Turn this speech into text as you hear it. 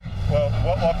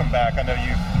welcome back. I know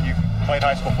you've played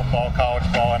high school football, college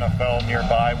ball, NFL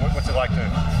nearby. What's it like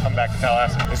to come back to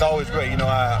Tallahassee? It's always great.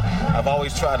 I've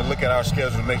always tried to look at our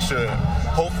schedule to make sure,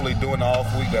 hopefully during the off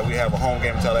week, that we have a home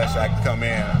game in Tallahassee I can come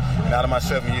in. And out of my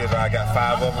 7 years, I got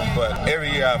 5 of them. But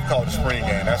every year I've called the spring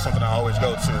game. That's something I always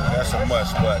go to. That's a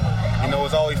must. But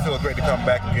it's always feel great to come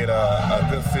back and get a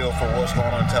good feel for what's going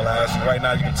on in Tallahassee. Right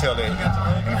now, you can tell the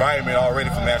environment already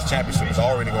from last championship is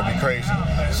already going to be crazy.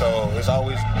 So it's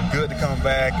always good to come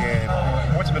back. And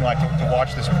what's it been like to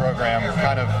watch this program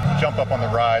kind of jump up on the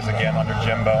rise again under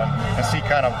Jimbo and see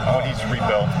kind of what he's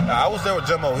rebuilt? Now, I was there with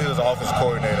Jimbo. He was the offensive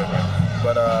coordinator.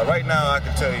 But right now, I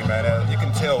can tell you, man, you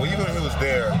can tell even when he was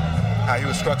there, how he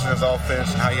was structuring his offense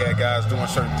and how he had guys doing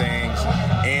certain things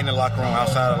in the locker room,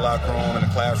 outside of the locker room, in the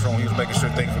classroom. He was making sure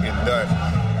things were getting done.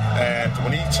 And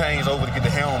when he changed over to get the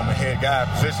helm, the head guy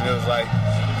position, it was like,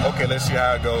 okay, let's see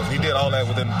how it goes. He did all that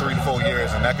within 3 to 4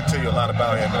 years, and that can tell you a lot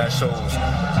about him. And that shows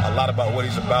a lot about what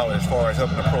he's about as far as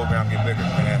helping the program get bigger.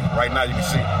 And right now, you can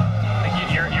see it.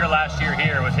 Your last year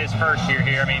here was his first year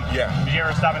here. I mean, yeah. Did you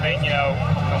ever stop and think,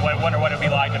 wonder what it would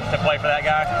be like to play for that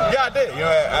guy? Yeah, I did.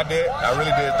 I did. I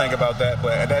really did think about that.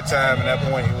 But at that time, at that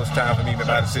point, it was time for me to make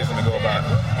my decision to go about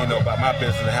my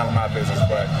business and handle my business.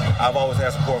 But I've always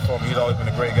had support from him. He's always been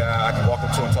a great guy. I can walk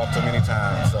up to him and talk to him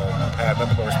anytime. So I have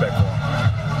nothing but respect for him.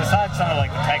 Besides some of the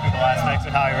technical aspects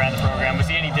of how he ran the program, was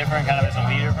he any different kind of as a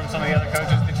leader from some of the other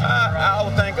coaches that you I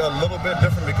would think a little bit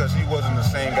different because he wasn't the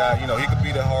same guy. He could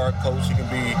be the hard coach. He can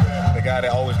be the guy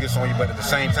that always gets on you, but at the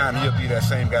same time, he'll be that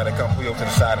same guy that come pull you over to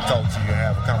the side and talk to you and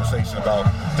have a conversation about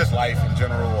just life in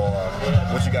general or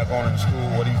what you got going on in school,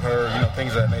 what you've heard,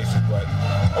 things of that nature. But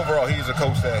overall, he's a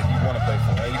coach that you want to play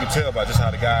for. And you can tell by just how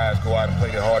the guys go out and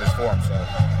play their hardest for him. So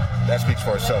that speaks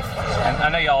for itself. And I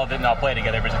know y'all didn't all play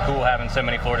together, but it's cool having so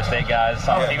many Florida State guys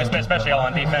on the team, especially all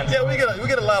on defense. Yeah, we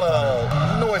get a lot of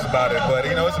noise about it, but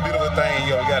it's a beautiful thing.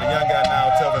 We got a young guy now,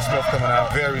 Telvin Smith, coming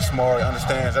out, very smart,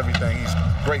 understands everything. He's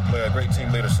a great player, great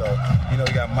team leader. So we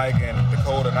got Mike and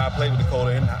Dakota, and I played with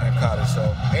Dakota in college,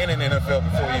 and in the NFL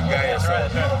before he even got here. So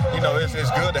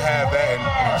it's good to have that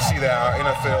and see that our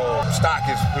NFL stock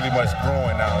is pretty much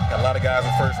growing now. Got a lot of guys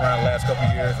in first round the last couple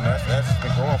of years, and that's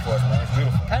been growing for us, man. It's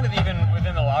beautiful. Kind of even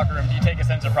within the locker room, do you take a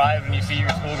sense of pride when you see your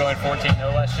school going 14-0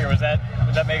 last year? Would that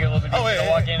make it a little bit easier to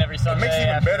walk in every Sunday? It makes it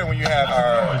even better when you have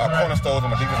our cornerstones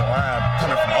on the defensive line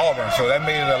coming from Auburn, so that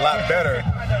made it a lot better,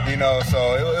 so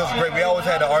it was great. We always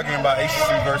had the argument about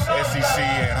ACC versus SEC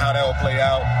and how that would play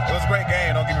out. It was a great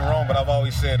game, don't get me wrong, but I've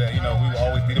always said that, we will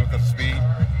always beat them because of speed.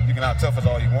 You can out tough us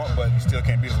all you want, but you still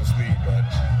can't beat us with speed. But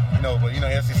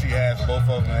SEC has both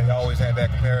of them, and they always had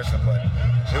that comparison. But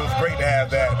it was great to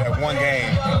have that one game,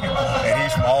 and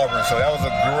he's from Auburn, so that was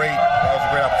a great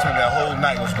opportunity. That whole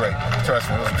night was great.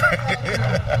 Trust me, it was great.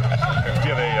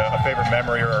 Do you have a favorite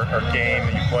memory or game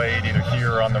that you played either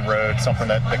here or on the road, something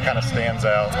that kind of stands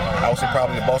out? I would say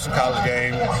probably the Boston College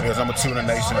game. It was number 2 in the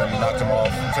nation, and we knocked them off.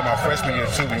 To my freshman year,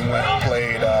 too, we went and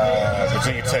played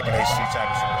Virginia Tech in the ACC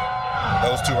championship.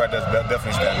 Those two right there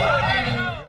definitely stand out.